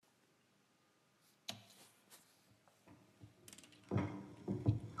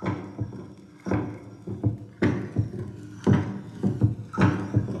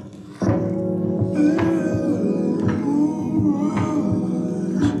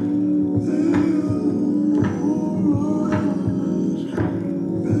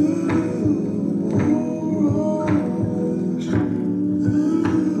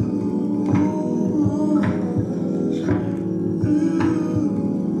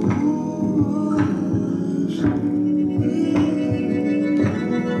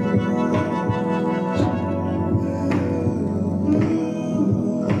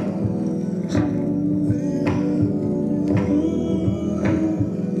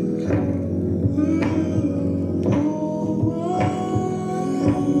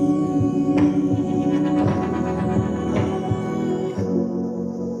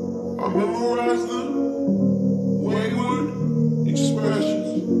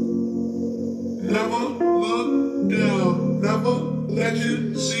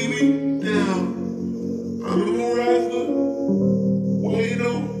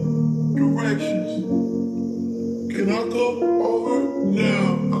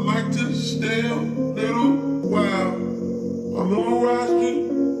still little while. I memorized it,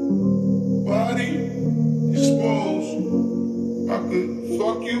 body exposed. I could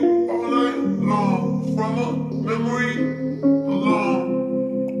fuck you all night long from a memory alone.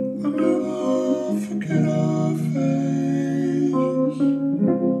 I never forget our face.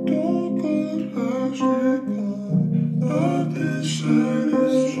 Don't put her shape on. Nothing said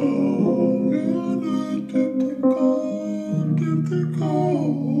is wrong. You're not difficult,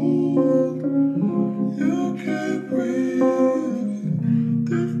 difficult.